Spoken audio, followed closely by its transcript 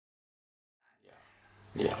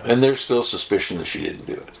Yeah, and there's still suspicion that she didn't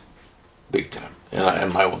do it. Big time.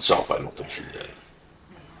 And my own self, I don't think she did it.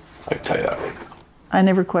 I can tell you that right now. I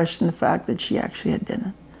never questioned the fact that she actually had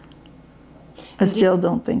done it. I still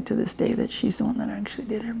don't think to this day that she's the one that actually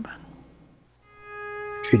did it, but...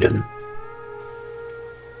 She didn't.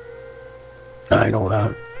 I know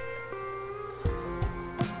that.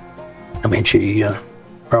 I mean, she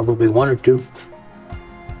probably wanted to,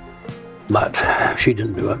 but she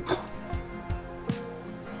didn't do it.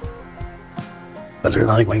 But there's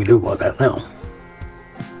nothing we can do about that now.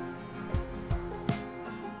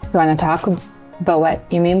 You want to talk about what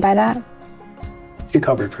you mean by that? She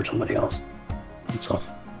covered for somebody else. So,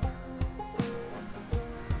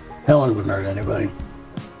 Helen wouldn't hurt anybody.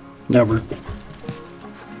 Never.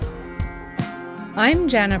 I'm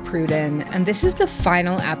Jana Pruden, and this is the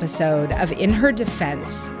final episode of In Her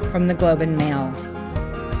Defense from the Globe and Mail.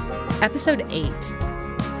 Episode 8,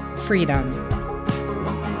 Freedom.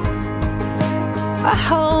 A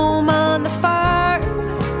home on the farm.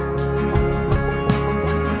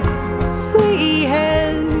 We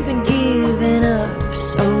haven't given up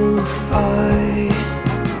so far.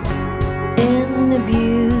 In the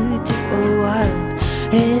beautiful wild,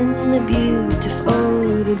 in the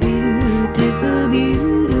beautiful, beautiful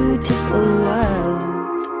wild.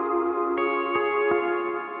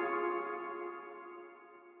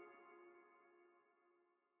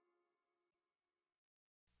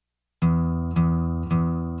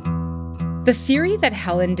 The theory that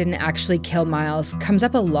Helen didn't actually kill Miles comes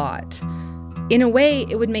up a lot. In a way,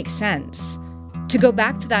 it would make sense. To go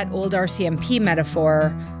back to that old RCMP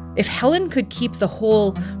metaphor, if Helen could keep the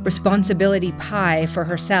whole responsibility pie for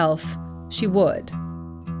herself, she would.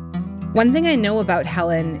 One thing I know about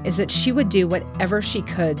Helen is that she would do whatever she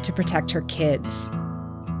could to protect her kids.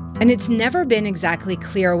 And it's never been exactly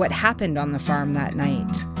clear what happened on the farm that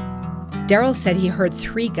night. Daryl said he heard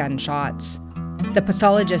 3 gunshots. The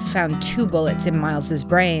pathologist found 2 bullets in Miles's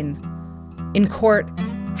brain. In court,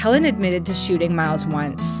 Helen admitted to shooting Miles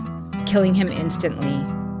once, killing him instantly.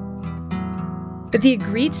 But the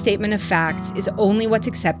agreed statement of facts is only what's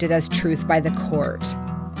accepted as truth by the court.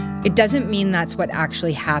 It doesn't mean that's what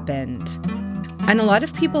actually happened. And a lot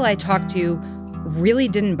of people I talked to really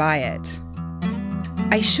didn't buy it.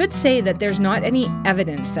 I should say that there's not any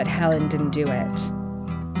evidence that Helen didn't do it.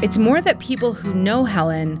 It's more that people who know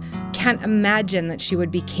Helen can't imagine that she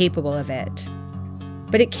would be capable of it.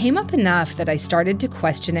 But it came up enough that I started to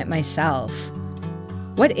question it myself.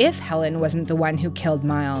 What if Helen wasn't the one who killed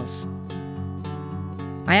Miles?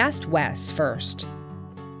 I asked Wes first.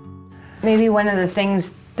 Maybe one of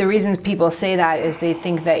the reasons people say that is they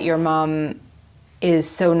think that your mom is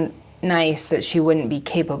so nice that she wouldn't be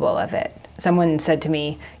capable of it. Someone said to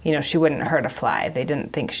me, she wouldn't hurt a fly. They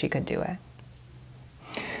didn't think she could do it.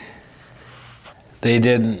 They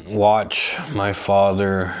didn't watch my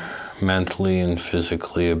father mentally and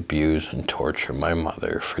physically abuse and torture my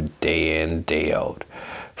mother for day in, day out,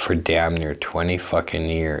 for damn near 20 fucking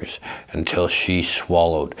years, until she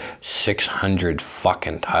swallowed 600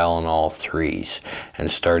 fucking Tylenol 3s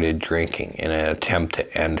and started drinking in an attempt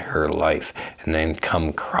to end her life, and then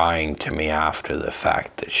come crying to me after the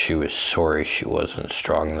fact that she was sorry she wasn't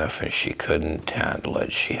strong enough and she couldn't handle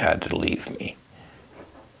it, she had to leave me.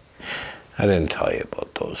 I didn't tell you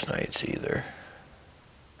about those nights either.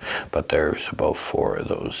 But there's about 4 of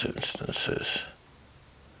those instances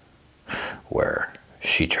where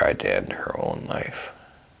she tried to end her own life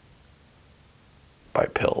by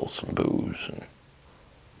pills and booze.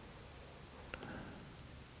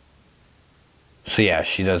 So yeah,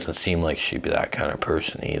 she doesn't seem like she'd be that kind of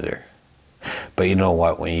person either. But you know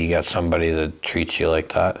what, when you get somebody that treats you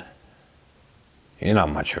like that, you're not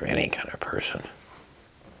much of any kind of person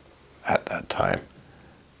at that time.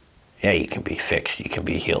 Yeah, you can be fixed, you can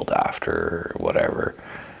be healed after, or whatever.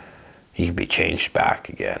 You can be changed back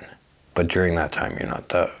again. But during that time,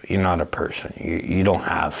 you're not a person. You don't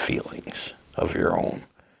have feelings of your own.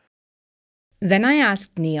 Then I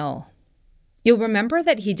asked Neil. You'll remember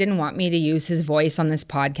that he didn't want me to use his voice on this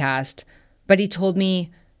podcast, but he told me,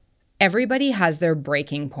 everybody has their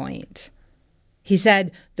breaking point. He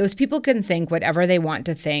said, those people can think whatever they want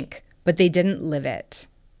to think, but they didn't live it.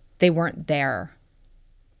 They weren't there.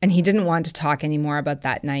 And he didn't want to talk anymore about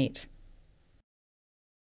that night.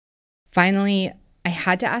 Finally, I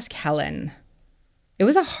had to ask Helen. It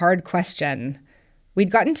was a hard question. We'd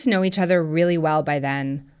gotten to know each other really well by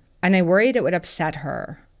then, and I worried it would upset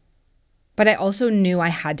her. But I also knew I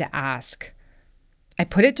had to ask. I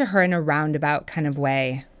put it to her in a roundabout kind of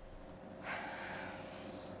way.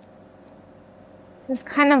 It's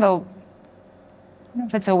kind of I don't know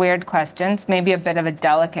if it's a weird question. It's maybe a bit of a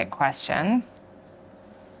delicate question.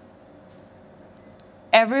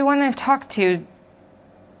 everyone I've talked to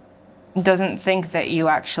doesn't think that you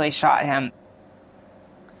actually shot him.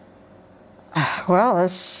 Well,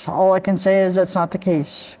 that's all I can say is that's not the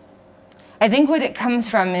case. I think what it comes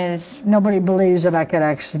from is... Nobody believes that I could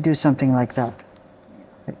actually do something like that.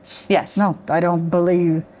 Yes. No, I don't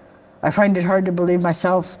believe. I find it hard to believe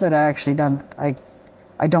myself that I actually done it.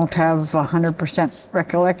 I don't have 100%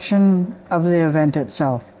 recollection of the event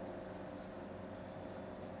itself.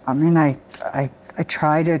 I mean, I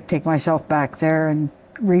try to take myself back there and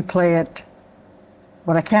replay it,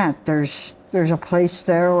 but I can't. There's a place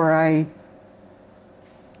there where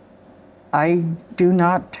I do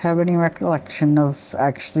not have any recollection of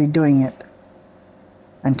actually doing it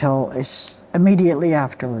until it's immediately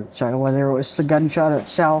afterwards. So whether it was the gunshot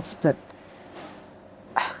itself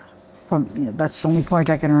that's the only point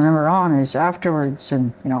I can remember on is afterwards,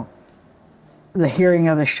 and the hearing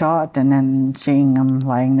of the shot and then seeing them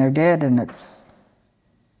lying there dead, and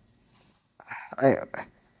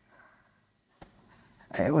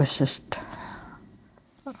it was just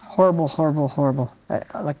horrible, horrible, horrible.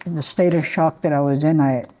 Like in the state of shock that I was in,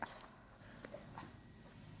 I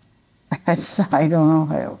don't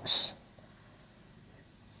know.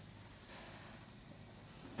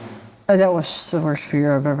 That was the worst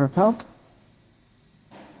fear I've ever felt.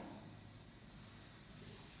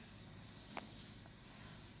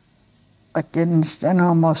 Like and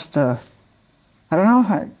almost, I don't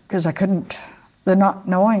know, because I couldn't, the not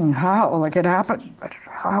knowing how, like it happened, but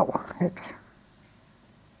how,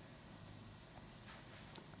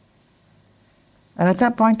 And at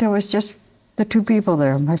that point, it was just the two people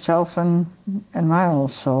there, myself and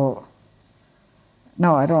Miles, so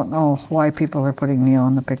no, I don't know why people are putting me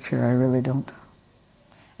on the picture. I really don't.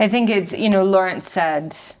 I think it's, Lawrence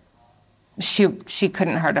said she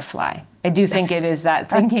couldn't hurt a fly. I do think it is that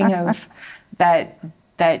thinking of that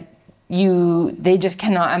they just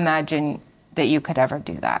cannot imagine that you could ever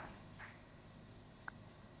do that.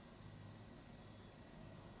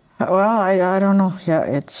 Well, I don't know.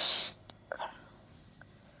 Yeah,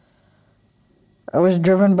 I was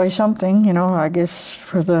driven by something, I guess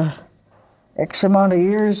for the X amount of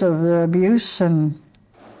years of the abuse, and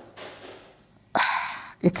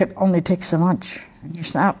it could only take so much and you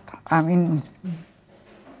snap. I mean,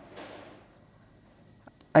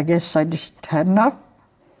 I guess I just had enough.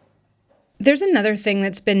 There's another thing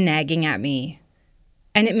that's been nagging at me,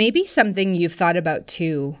 and it may be something you've thought about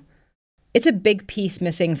too. It's a big piece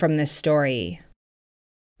missing from this story.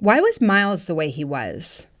 Why was Miles the way he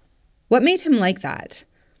was? What made him like that?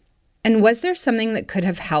 And was there something that could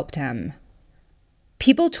have helped him?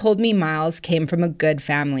 People told me Miles came from a good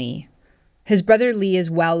family. His brother Lee is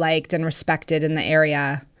well-liked and respected in the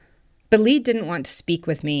area, but Lee didn't want to speak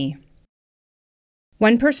with me.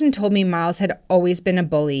 One person told me Miles had always been a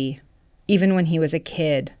bully, even when he was a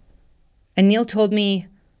kid. And Neil told me,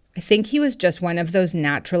 I think he was just one of those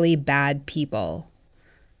naturally bad people.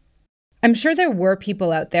 I'm sure there were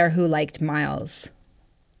people out there who liked Miles,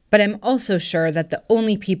 but I'm also sure that the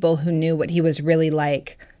only people who knew what he was really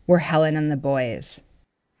like were Helen and the boys.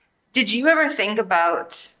 Did you ever think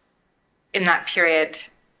about, in that period,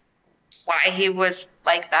 why he was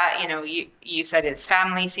like that? You said his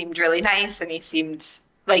family seemed really nice, and he seemed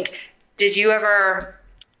like, did you ever,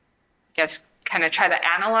 I guess, kind of try to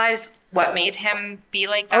analyze what made him be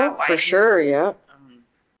like that? Oh, for sure, yeah.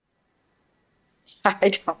 I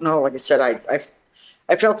don't know. Like I said,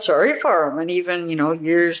 I felt sorry for him, and even,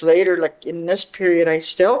 years later, like in this period, I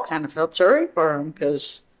still kind of felt sorry for him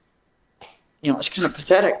because, it's kind of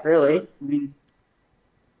pathetic, really. I mean,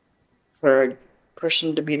 for a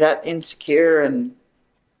person to be that insecure and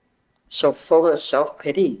so full of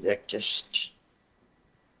self-pity, that it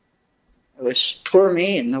was poor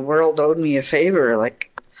me, and the world owed me a favor.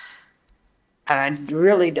 Like, and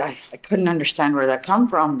I couldn't understand where that come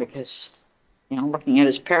from because, looking at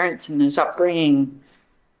his parents and his upbringing,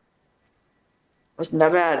 wasn't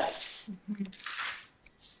that bad.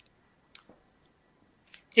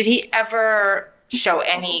 Did he ever show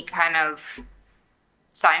any kind of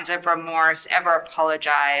signs of remorse, ever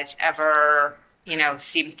apologize, ever,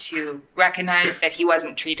 seem to recognize that he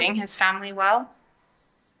wasn't treating his family well?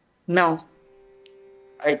 No.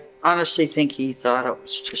 I honestly think he thought it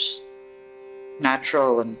was just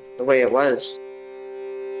natural and the way it was.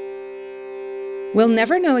 We'll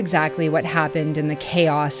never know exactly what happened in the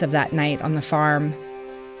chaos of that night on the farm,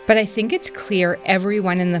 but I think it's clear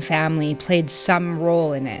everyone in the family played some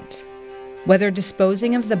role in it, whether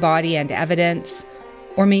disposing of the body and evidence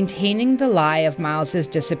or maintaining the lie of Miles's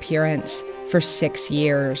disappearance for 6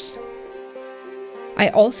 years. I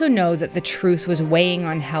also know that the truth was weighing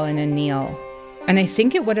on Helen and Neil, and I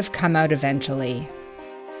think it would have come out eventually.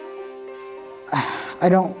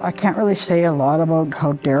 I can't really say a lot about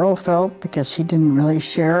how Daryl felt because he didn't really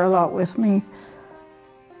share a lot with me.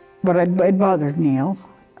 But it bothered Neil.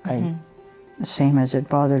 The same as it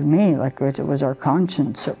bothered me, like it was our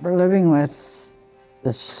conscience that we're living with,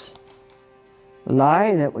 this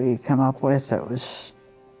lie that we come up with that was,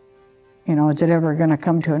 is it ever going to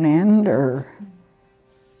come to an end, or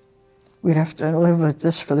we'd have to live with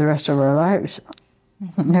this for the rest of our lives,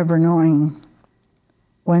 never knowing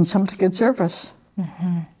when something could surface.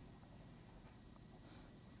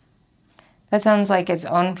 That sounds like its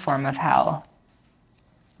own form of hell.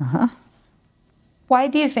 Uh-huh. Why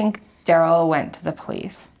do you think Daryl went to the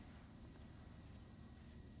police?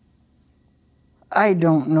 I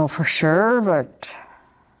don't know for sure, but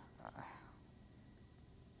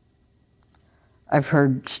I've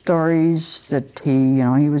heard stories that he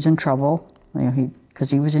was in trouble,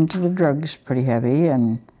 because he was into the drugs pretty heavy,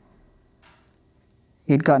 and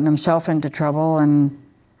he'd gotten himself into trouble and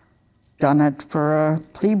done it for a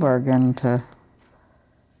plea bargain to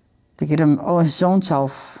get his own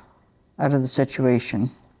self out of the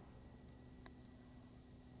situation.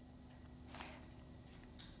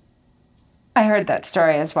 I heard that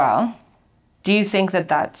story as well. Do you think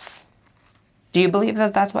do you believe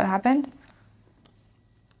that that's what happened?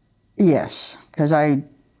 Yes, because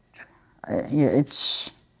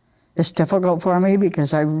it's difficult for me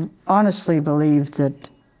because I honestly believe that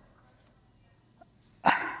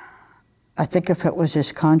I think if it was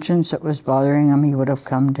his conscience that was bothering him, he would have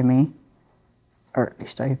come to me. Or at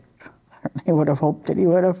least I certainly would have hoped that he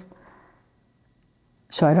would have.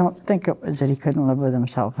 So I don't think it was that he couldn't live with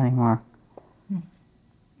himself anymore.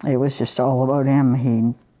 It was just all about him.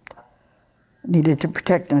 He needed to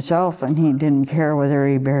protect himself, and he didn't care whether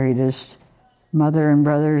he buried his mother and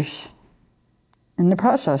brothers in the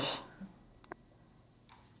process.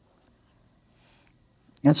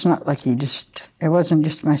 It's not like it wasn't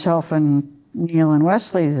just myself and Neil and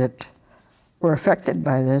Wesley that were affected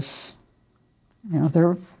by this.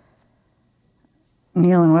 Neil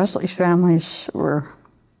and Wesley's families were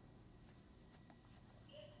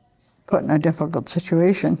put in a difficult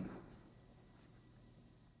situation.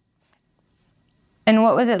 And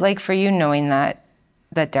what was it like for you knowing that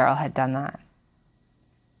Daryl had done that?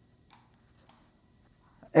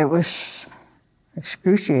 It was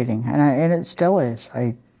excruciating, and it still is.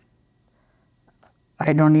 I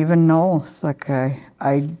don't even know. Like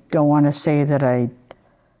I don't want to say that I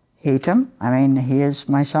hate him. I mean, he is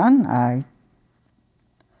my son.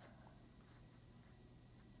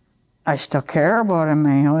 I still care about him.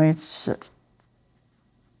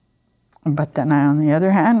 But then on the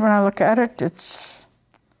other hand, when I look at it,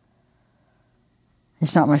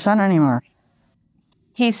 he's not my son anymore.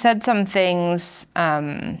 He said some things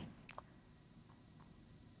that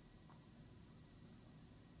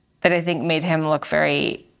I think made him look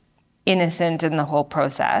very innocent in the whole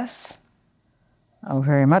process. Oh,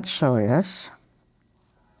 very much so, yes.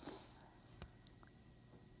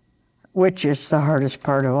 Which is the hardest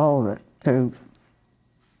part of all of it.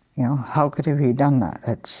 How could he have done that?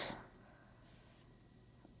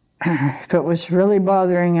 If it was really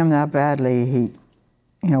bothering him that badly,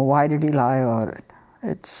 why did he lie about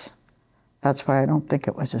it? That's why I don't think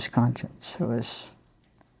it was his conscience. Because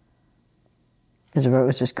if it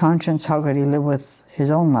was his conscience, how could he live with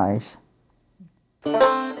his own lies?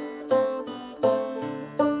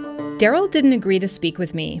 Daryl didn't agree to speak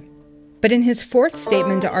with me, but in his fourth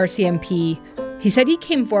statement to RCMP, he said he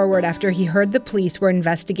came forward after he heard the police were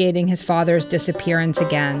investigating his father's disappearance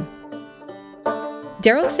again.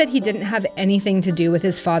 Daryl said he didn't have anything to do with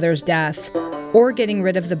his father's death, or getting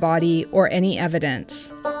rid of the body, or any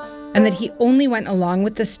evidence, and that he only went along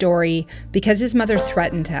with the story because his mother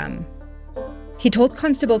threatened him. He told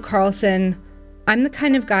Constable Carlson, "I'm the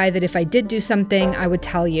kind of guy that if I did do something, I would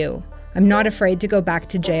tell you. I'm not afraid to go back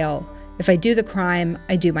to jail. If I do the crime,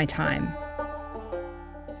 I do my time."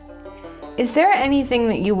 Is there anything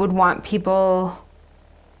that you would want people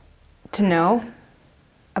to know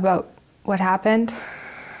about what happened?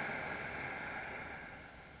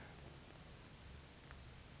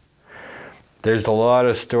 There's a lot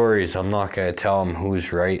of stories. I'm not going to tell them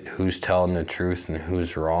who's right, who's telling the truth, and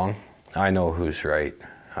who's wrong. I know who's right.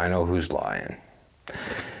 I know who's lying.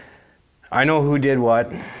 I know who did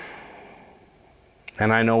what.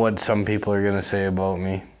 And I know what some people are going to say about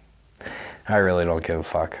me. I really don't give a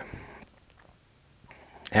fuck.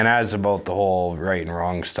 And as about the whole right and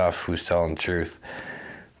wrong stuff, who's telling the truth,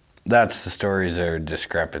 that's the stories that are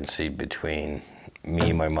discrepancy between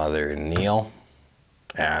me, my mother, and Neil,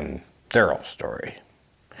 and Daryl's story.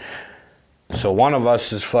 So one of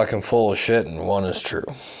us is fucking full of shit and one is true.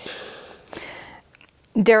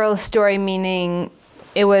 Daryl's story, meaning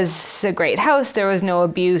it was a great house, there was no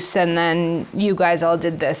abuse, and then you guys all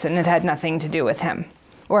did this, and it had nothing to do with him.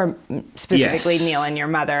 Or specifically Yes. Neil and your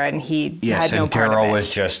mother, and he Yes, had no and part of Daryl it.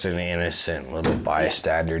 was just an innocent little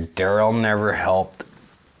bystander. Daryl never helped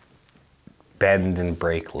bend and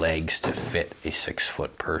break legs to fit a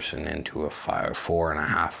 6-foot person into a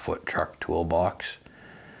 4.5-foot truck toolbox.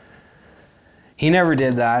 He never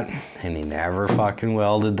did that, and he never fucking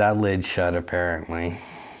welded that lid shut, apparently.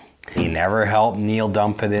 He never helped Neil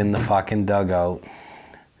dump it in the fucking dugout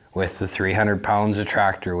with the 300 pounds of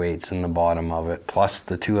tractor weights in the bottom of it, plus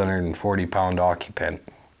the 240-pound occupant.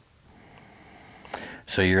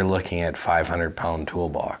 So you're looking at 500-pound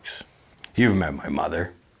toolbox. You've met my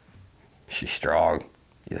mother. She's strong.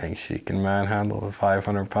 You think she can manhandle a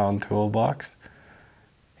 500-pound toolbox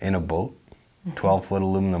in a boat? 12-foot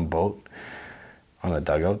aluminum boat on a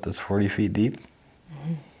dugout that's 40 feet deep?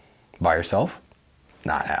 By herself?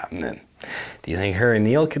 Not happening. Do you think her and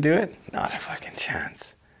Neil could do it? Not a fucking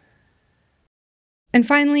chance. And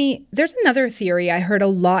finally, there's another theory I heard a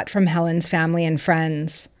lot from Helen's family and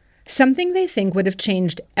friends. Something they think would have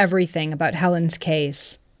changed everything about Helen's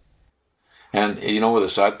case. And you know what the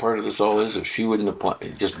sad part of this all is? If she wouldn't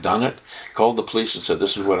have just done it, called the police and said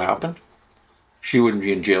this is what happened, she wouldn't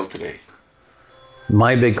be in jail today.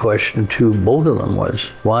 My big question to both of them was,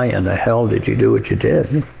 why in the hell did you do what you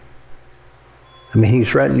did? I mean, he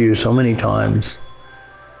threatened you so many times.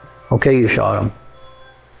 Okay, you shot him.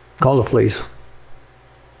 Call the police.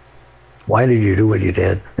 Why did you do what you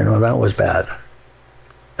did? You know, that was bad.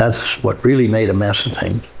 That's what really made a mess of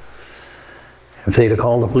things. If they'd have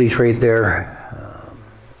called the police right there,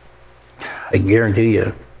 I guarantee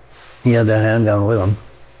you, he had that handgun with him.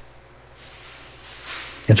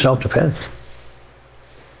 It's self-defense.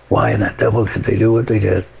 Why in that devil did they do what they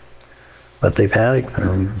did? But they panicked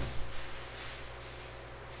and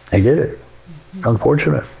they did it.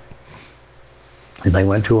 Unfortunate. And they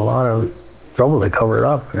went to a lot of trouble to cover it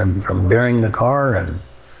up, and from burying the car and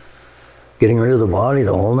getting rid of the body,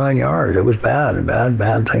 the whole 9 yards. It was bad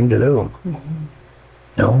thing to do. You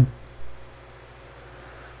know?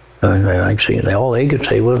 And all they could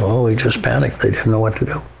say was, oh, we just panicked. They didn't know what to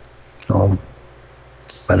do. So,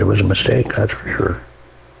 but it was a mistake, that's for sure.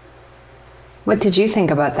 What did you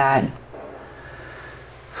think about that?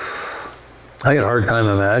 I had a hard time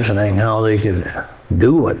imagining how they could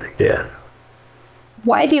do what they did.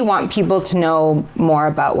 Why do you want people to know more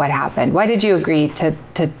about what happened? Why did you agree to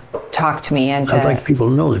talk to me and to... I'd like people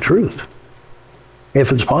to know the truth,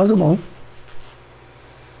 if it's possible.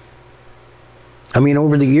 I mean,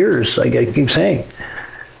 over the years, like I keep saying,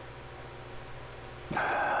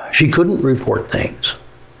 she couldn't report things.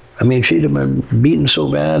 I mean, she'd have been beaten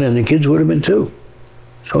so bad, and the kids would have been too.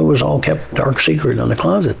 So it was all kept dark secret in the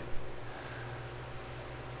closet.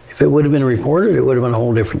 If it would have been reported, it would have been a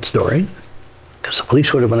whole different story, because the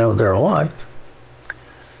police would have been out there a lot.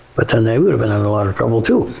 But then they would have been in a lot of trouble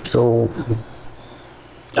too. So,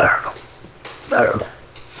 I don't know.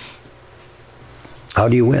 How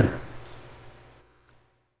do you win?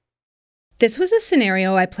 This was a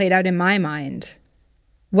scenario I played out in my mind.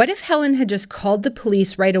 What if Helen had just called the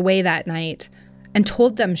police right away that night and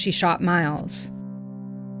told them she shot Miles?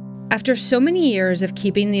 After so many years of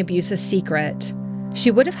keeping the abuse a secret, she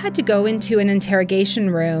would have had to go into an interrogation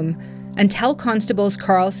room and tell constables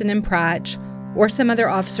Carlson and Pratch, or some other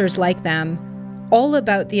officers like them, all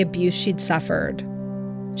about the abuse she'd suffered.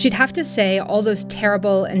 She'd have to say all those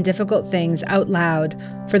terrible and difficult things out loud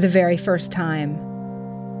for the very first time.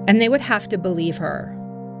 And they would have to believe her.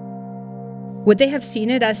 Would they have seen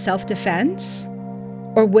it as self-defense?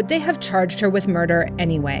 Or would they have charged her with murder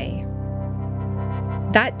anyway?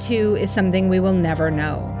 That too is something we will never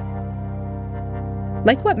know.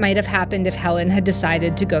 Like what might have happened if Helen had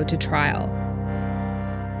decided to go to trial.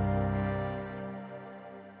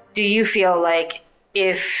 Do you feel like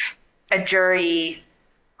if a jury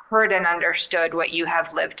heard and understood what you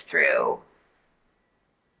have lived through,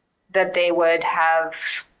 that they would have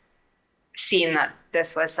seen that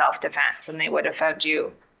this was self-defense and they would have found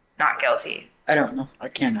you not guilty? I don't know. I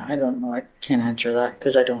can't answer that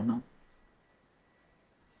because I don't know.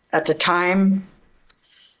 At the time,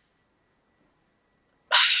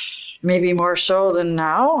 maybe more so than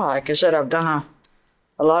now. Like I said, I've done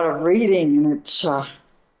a lot of reading, and it's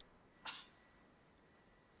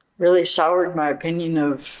really soured my opinion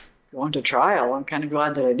of going to trial. I'm kind of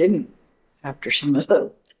glad that I didn't, after some of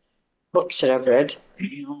the books that I've read.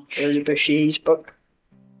 You know, Elizabeth Shee's book.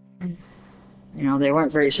 You know, they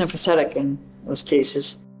weren't very sympathetic in those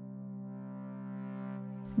cases.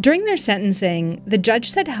 During their sentencing, the judge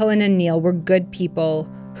said Helen and Neil were good people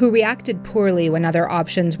who reacted poorly when other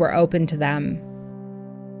options were open to them.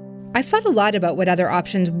 I've thought a lot about what other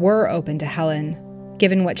options were open to Helen,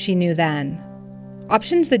 given what she knew then.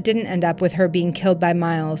 Options that didn't end up with her being killed by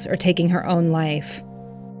Miles or taking her own life.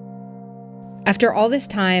 After all this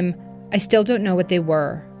time, I still don't know what they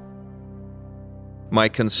were. My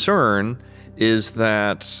concern is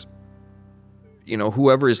that,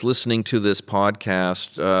 whoever is listening to this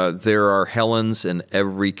podcast, there are Helens in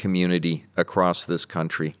every community across this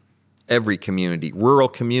country. Every community. Rural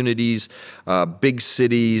communities, big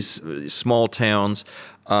cities, small towns.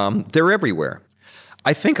 They're everywhere.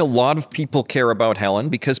 I think a lot of people care about Helen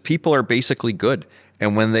because people are basically good.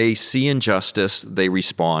 And when they see injustice, they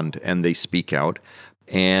respond and they speak out.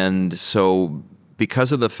 And so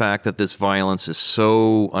because of the fact that this violence is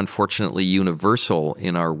so unfortunately universal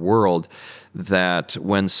in our world, that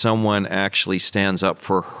when someone actually stands up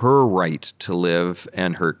for her right to live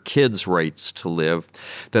and her kids' rights to live,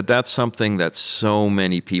 that's something that so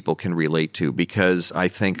many people can relate to, because I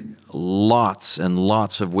think lots and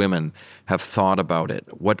lots of women have thought about it.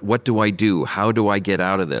 What do I do? How do I get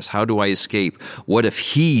out of this? How do I escape? What if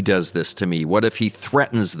he does this to me? What if he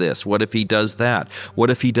threatens this? What if he does that? What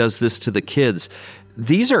if he does this to the kids?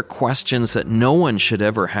 These are questions that no one should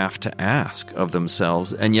ever have to ask of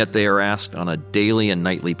themselves, and yet they are asked on a daily and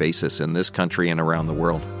nightly basis in this country and around the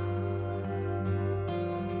world.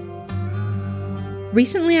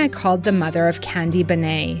 Recently, I called the mother of Candy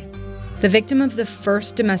Benet, the victim of the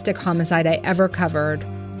first domestic homicide I ever covered,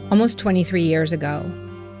 almost 23 years ago.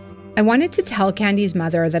 I wanted to tell Candy's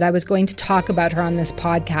mother that I was going to talk about her on this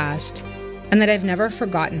podcast, and that I've never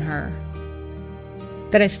forgotten her.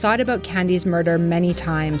 That I've thought about Candy's murder many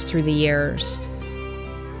times through the years.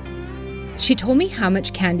 She told me how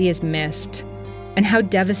much Candy is missed, and how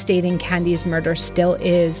devastating Candy's murder still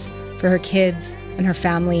is for her kids and her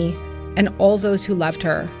family and all those who loved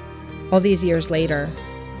her, all these years later.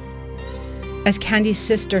 As Candy's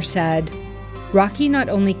sister said, Rocky not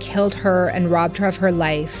only killed her and robbed her of her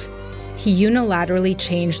life, he unilaterally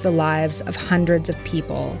changed the lives of hundreds of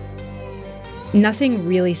people. Nothing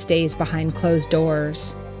really stays behind closed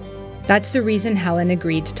doors. That's the reason Helen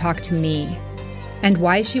agreed to talk to me, and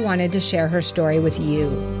why she wanted to share her story with you.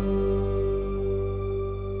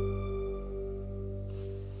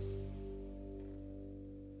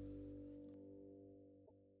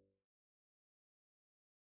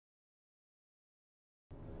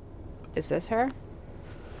 Is this her?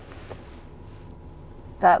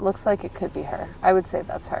 That looks like it could be her. I would say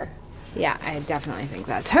that's her. Yeah, I definitely think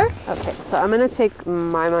that's her. Okay, so I'm going to take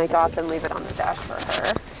my mic off and leave it on the dash for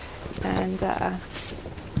her. And,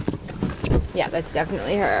 yeah, that's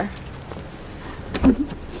definitely her.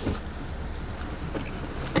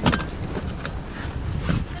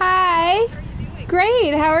 Hi.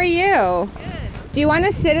 Great, how are you? Good. Do you want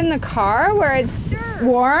to sit in the car where it's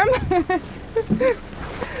warm?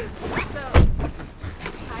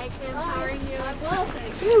 Hi, Kim, how are you? I'm well,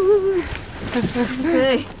 thank you.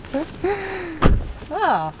 Hey.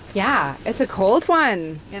 Oh. Yeah, it's a cold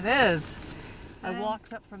one. It is. I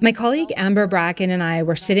walked up from My colleague Amber Bracken and I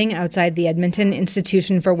were sitting outside the Edmonton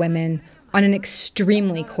Institution for Women on an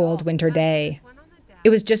extremely cold winter day. It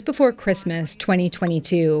was just before Christmas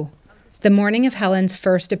 2022, the morning of Helen's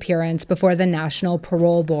first appearance before the National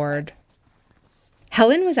Parole Board.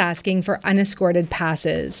 Helen was asking for unescorted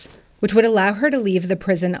passes, which would allow her to leave the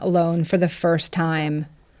prison alone for the first time.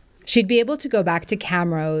 She'd be able to go back to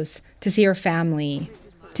Camrose, to see her family,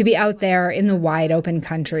 to be out there in the wide open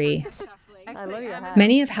country.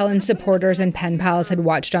 Many of Helen's supporters and pen pals had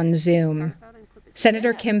watched on Zoom.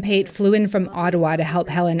 Senator Kim Pate flew in from Ottawa to help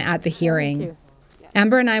Helen at the hearing.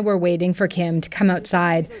 Amber and I were waiting for Kim to come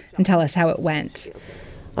outside and tell us how it went.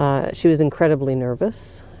 She was incredibly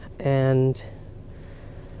nervous, and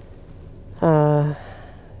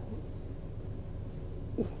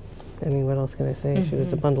what else can I say? Mm-hmm. She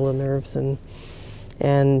was a bundle of nerves, and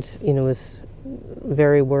was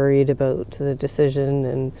very worried about the decision,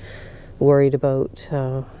 and worried about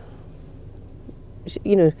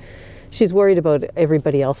she's worried about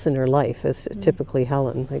everybody else in her life, as typically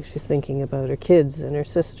Helen. Like, she's thinking about her kids and her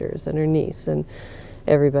sisters and her niece and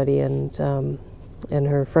everybody, and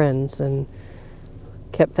her friends, and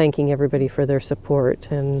kept thanking everybody for their support,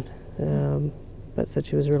 and but said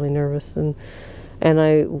she was really nervous, and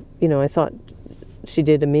I thought she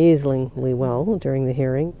did amazingly well during the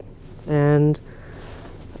hearing, and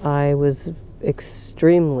I was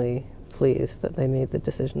extremely pleased that they made the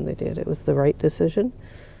decision they did. It was the right decision.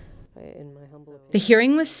 The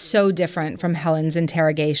hearing was so different from Helen's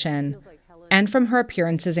interrogation and from her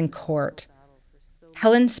appearances in court.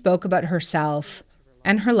 Helen spoke about herself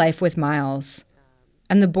and her life with Miles,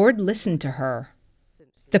 and the board listened to her.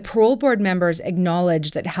 The parole board members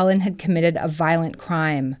acknowledged that Helen had committed a violent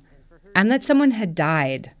crime and that someone had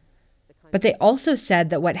died. But they also said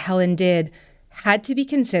that what Helen did had to be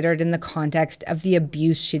considered in the context of the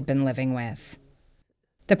abuse she'd been living with.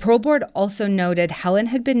 The parole board also noted Helen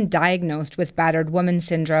had been diagnosed with battered woman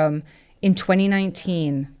syndrome in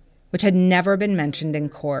 2019, which had never been mentioned in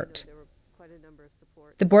court.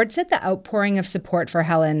 The board said the outpouring of support for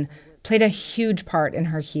Helen played a huge part in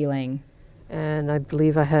her healing. And I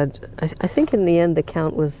believe I think in the end the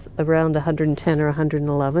count was around 110 or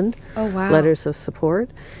 111 letters of support,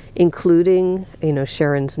 including,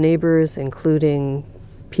 Sharon's neighbors, including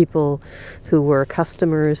people who were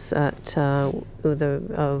customers at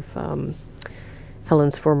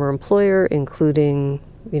Helen's former employer, including,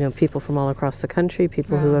 people from all across the country,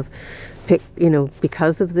 people who have picked,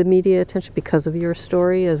 because of the media attention, because of your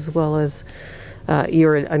story, as well as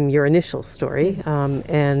your initial story,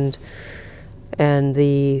 and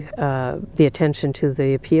the attention to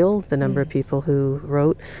the appeal, the number of people who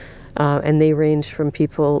wrote, and they range from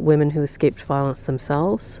women who escaped violence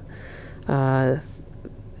themselves,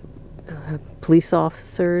 police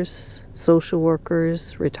officers, social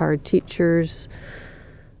workers, retired teachers.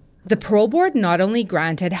 The parole board not only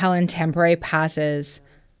granted Helen temporary passes,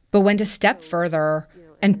 but went a step further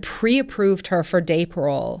and pre-approved her for day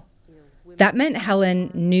parole. That meant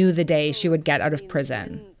Helen knew the day she would get out of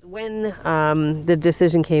prison. When the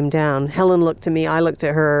decision came down, Helen looked at me, I looked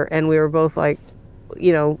at her, and we were both like,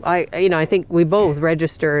 I think we both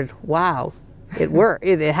registered, wow, it worked,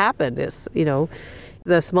 it happened. It's,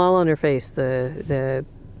 the smile on her face, the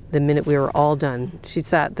minute we were all done. She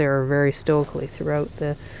sat there very stoically throughout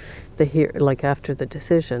after the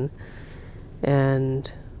decision,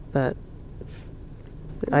 but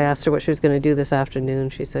I asked her what she was going to do this afternoon.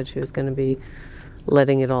 She said she was going to be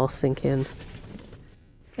letting it all sink in.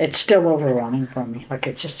 It's still overwhelming for me. Like,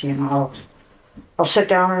 it's just, I'll sit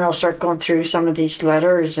down and I'll start going through some of these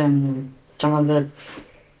letters and some of the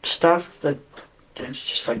stuff that it's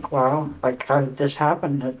just like, wow, like, how did this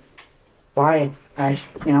happen? Why? I'm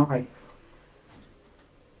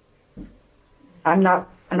not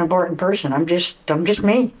an important person. I'm just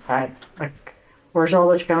me. Where's all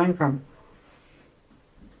this coming from?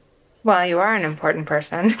 Well, you are an important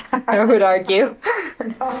person, I would argue.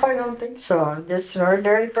 No, I don't think so. I'm just an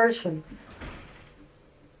ordinary person.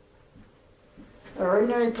 An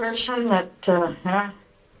ordinary person that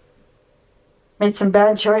made some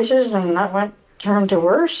bad choices and that turned to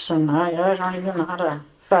worse, and I don't even know how to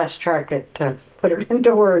fast track it to put it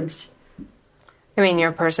into words. I mean, you're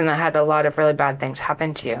a person that had a lot of really bad things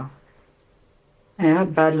happen to you. Yeah,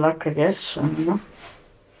 bad luck, I guess. I don't know.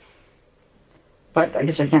 But I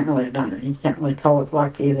guess I can't really have done it. You can't really call it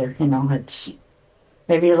luck either. It's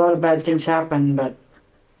maybe a lot of bad things happen, but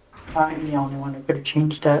I'm the only one who could have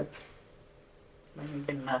changed that.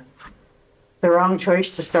 Making the wrong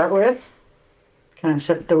choice to start with, kind of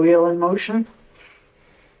set the wheel in motion.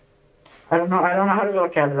 I don't know how to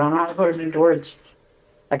look at it. I don't know how to put it into words.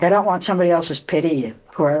 Like, I don't want somebody else's pity.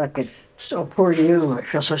 So poor you. I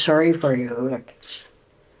feel so sorry for you.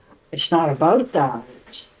 It's not about that.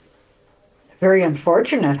 It's very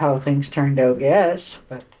unfortunate how things turned out, yes,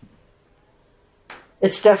 but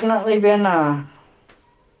it's definitely been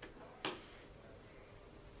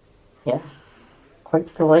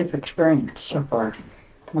quite the life experience so far.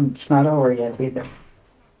 And it's not over yet either.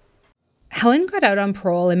 Helen got out on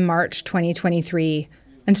parole in March 2023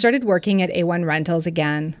 and started working at A1 Rentals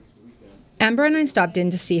again. Amber and I stopped in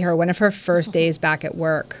to see her one of her first days back at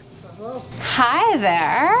work. Hi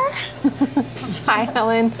there. Hi,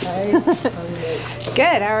 Helen. Hi.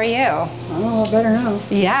 Good, how are you? Oh, better now.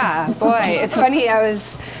 Yeah, boy, it's funny, I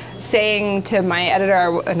was saying to my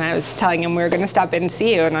editor, and I was telling him we were going to stop in and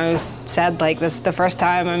see you, and I said, this is the first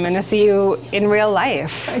time I'm going to see you in real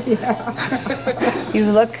life. Yeah.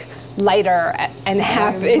 You look lighter and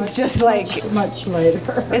happy. It's just much lighter.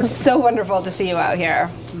 It's so wonderful to see you out here.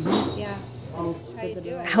 Mm-hmm. Yeah.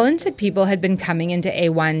 Helen said people had been coming into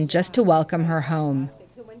A1 just to welcome her home.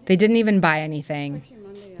 They didn't even buy anything.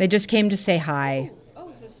 They just came to say hi.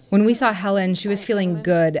 When we saw Helen, she was feeling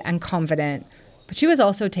good and confident, but she was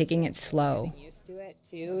also taking it slow.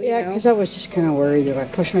 Yeah, because I was just kind of worried if I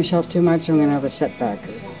push myself too much, I'm going to have a setback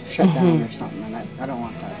or shut down or something, and I don't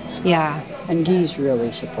want that. Yeah. And Guy's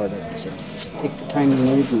really supportive. He said, just take the time you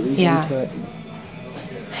need and ease into it.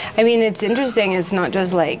 I mean, it's interesting. It's not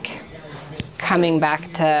just coming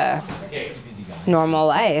back to normal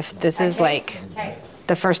life. This is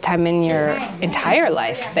the first time in your entire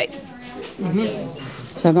life that...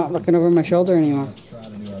 So I'm not looking over my shoulder anymore.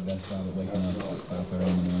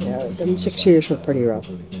 Yeah, them 6 years were pretty rough.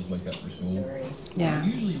 Yeah.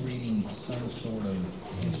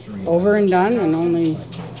 Over and done, and only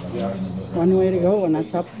one way to go, and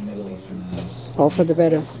that's up. All for the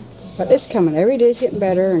better. But it's coming. Every day's getting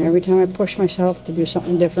better, and every time I push myself to do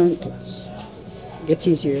something different, it gets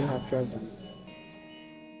easier after I've done it.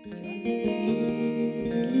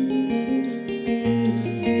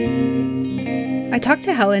 I talked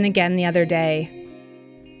to Helen again the other day.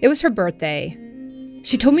 It was her birthday.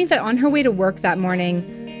 She told me that on her way to work that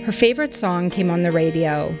morning, her favorite song came on the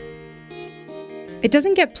radio. It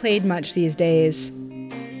doesn't get played much these days.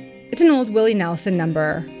 It's an old Willie Nelson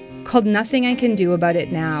number called Nothing I Can Do About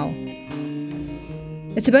It Now.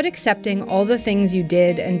 It's about accepting all the things you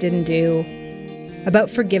did and didn't do,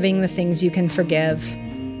 about forgiving the things you can forgive,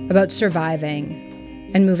 about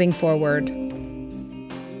surviving and moving forward.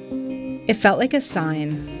 It felt like a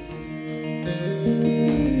sign.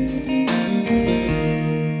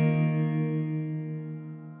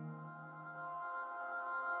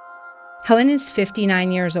 Helen is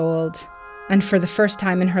 59 years old, and for the first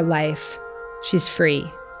time in her life, she's free.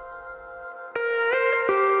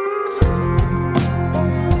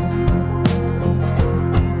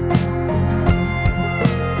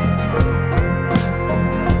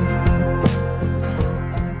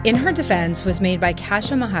 In Her Defense was made by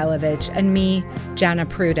Kasia Mihailovich and me, Jana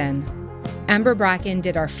Pruden. Amber Bracken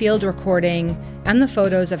did our field recording, and the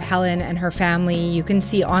photos of Helen and her family you can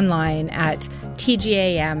see online at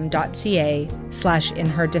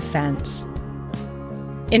tgam.ca/inherdefense.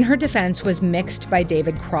 In Her Defense was mixed by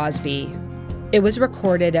David Crosby. It was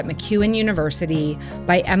recorded at MacEwan University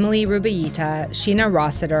by Emily Rubaita, Sheena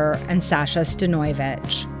Rossiter, and Sasha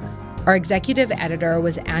Stanojevic. Our executive editor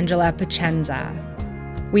was Angela Pacenza.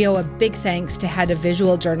 We owe a big thanks to head of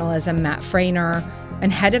visual journalism Matt Frainer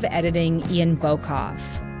and head of editing Ian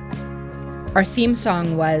Bokoff. Our theme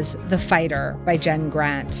song was The Fighter by Jen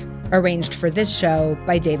Grant, arranged for this show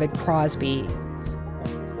by David Crosby.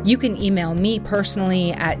 You can email me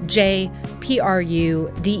personally at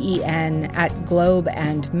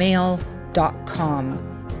jpruden@globeandmail.com.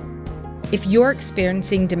 If you're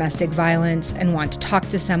experiencing domestic violence and want to talk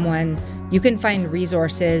to someone, you can find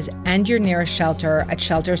resources and your nearest shelter at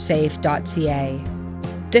sheltersafe.ca.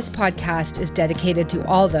 This podcast is dedicated to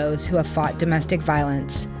all those who have fought domestic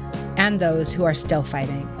violence and those who are still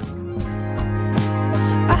fighting.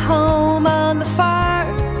 A home on the farm,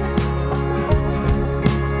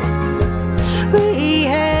 we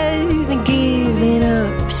haven't given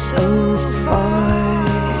up so far.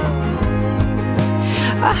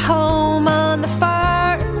 A home on the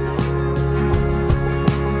farm,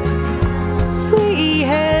 we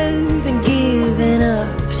haven't given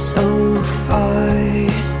up so far.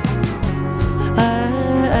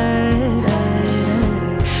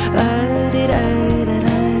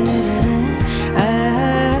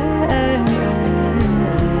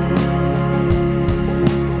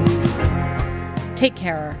 Take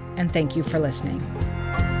care, and thank you for listening.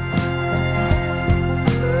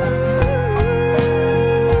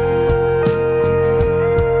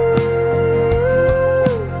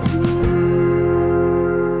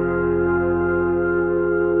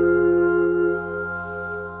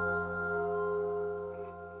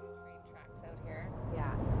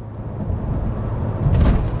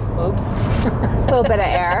 A little bit of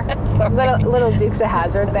air. Little Dukes of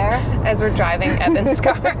Hazzard there. As we're driving Evan's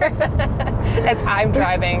car. As I'm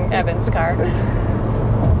driving Evan's car.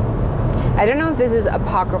 I don't know if this is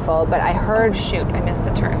apocryphal, but I heard... Oh, shoot, I missed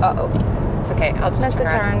the turn. Uh-oh. It's okay, I'll just missed the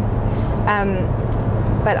turn.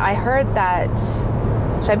 But I heard that...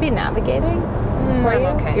 Should I be navigating for you?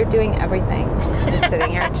 Okay. You're doing everything. Just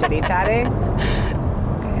sitting here chitty-chatting.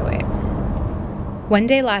 Okay, wait. One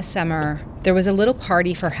day last summer, there was a little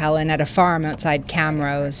party for Helen at a farm outside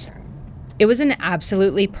Camrose. It was an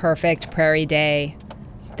absolutely perfect prairie day.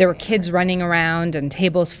 There were kids running around and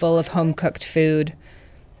tables full of home-cooked food.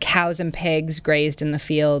 Cows and pigs grazed in the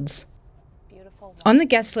fields. On the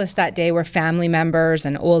guest list that day were family members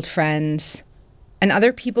and old friends, and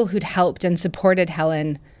other people who'd helped and supported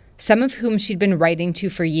Helen, some of whom she'd been writing to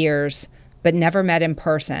for years, but never met in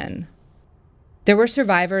person. There were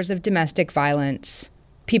survivors of domestic violence,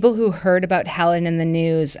 people who heard about Helen in the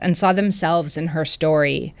news and saw themselves in her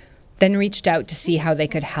story, then reached out to see how they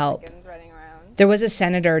could help. There was a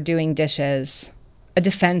senator doing dishes, a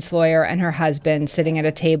defense lawyer and her husband sitting at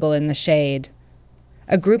a table in the shade,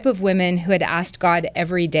 a group of women who had asked God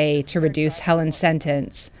every day to reduce Helen's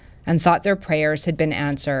sentence and thought their prayers had been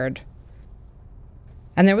answered.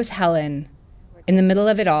 And there was Helen, in the middle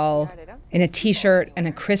of it all, in a t-shirt and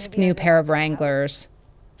a crisp new pair of Wranglers,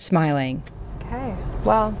 smiling. Okay,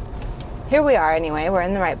 well, here we are anyway. We're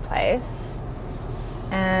in the right place.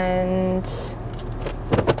 And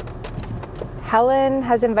Helen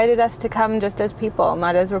has invited us to come just as people,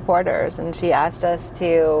 not as reporters. And she asked us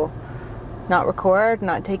to not record,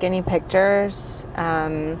 not take any pictures.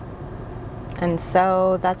 And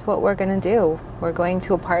so that's what we're going to do. We're going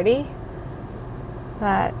to a party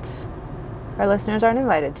that our listeners aren't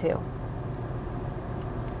invited to.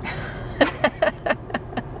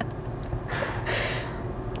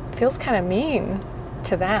 Feels kind of mean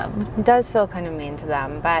to them. It does feel kind of mean to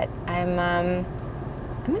them, but I'm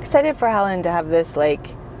excited for Helen to have this like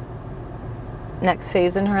next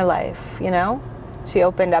phase in her life, you know? She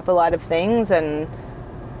opened up a lot of things, and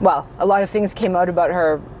well, a lot of things came out about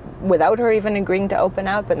her without her even agreeing to open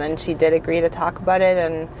up, and then she did agree to talk about it,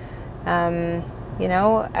 and you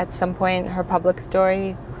know, at some point her public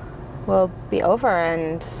story will be over.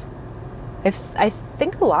 And I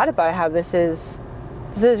think a lot about how this is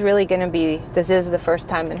really going to be, this is the first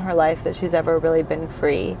time in her life that she's ever really been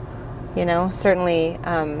free, you know, certainly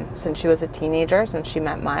since she was a teenager, since she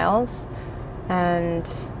met Miles. And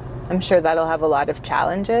I'm sure that'll have a lot of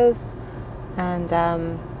challenges. And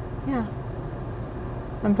yeah,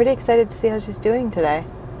 I'm pretty excited to see how she's doing today.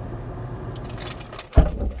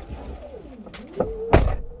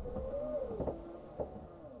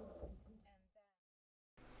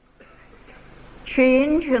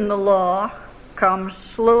 Change in the law comes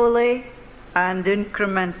slowly and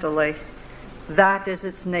incrementally. That is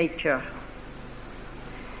its nature.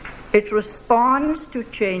 It responds to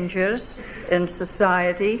changes in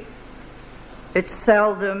society. It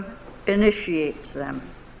seldom initiates them.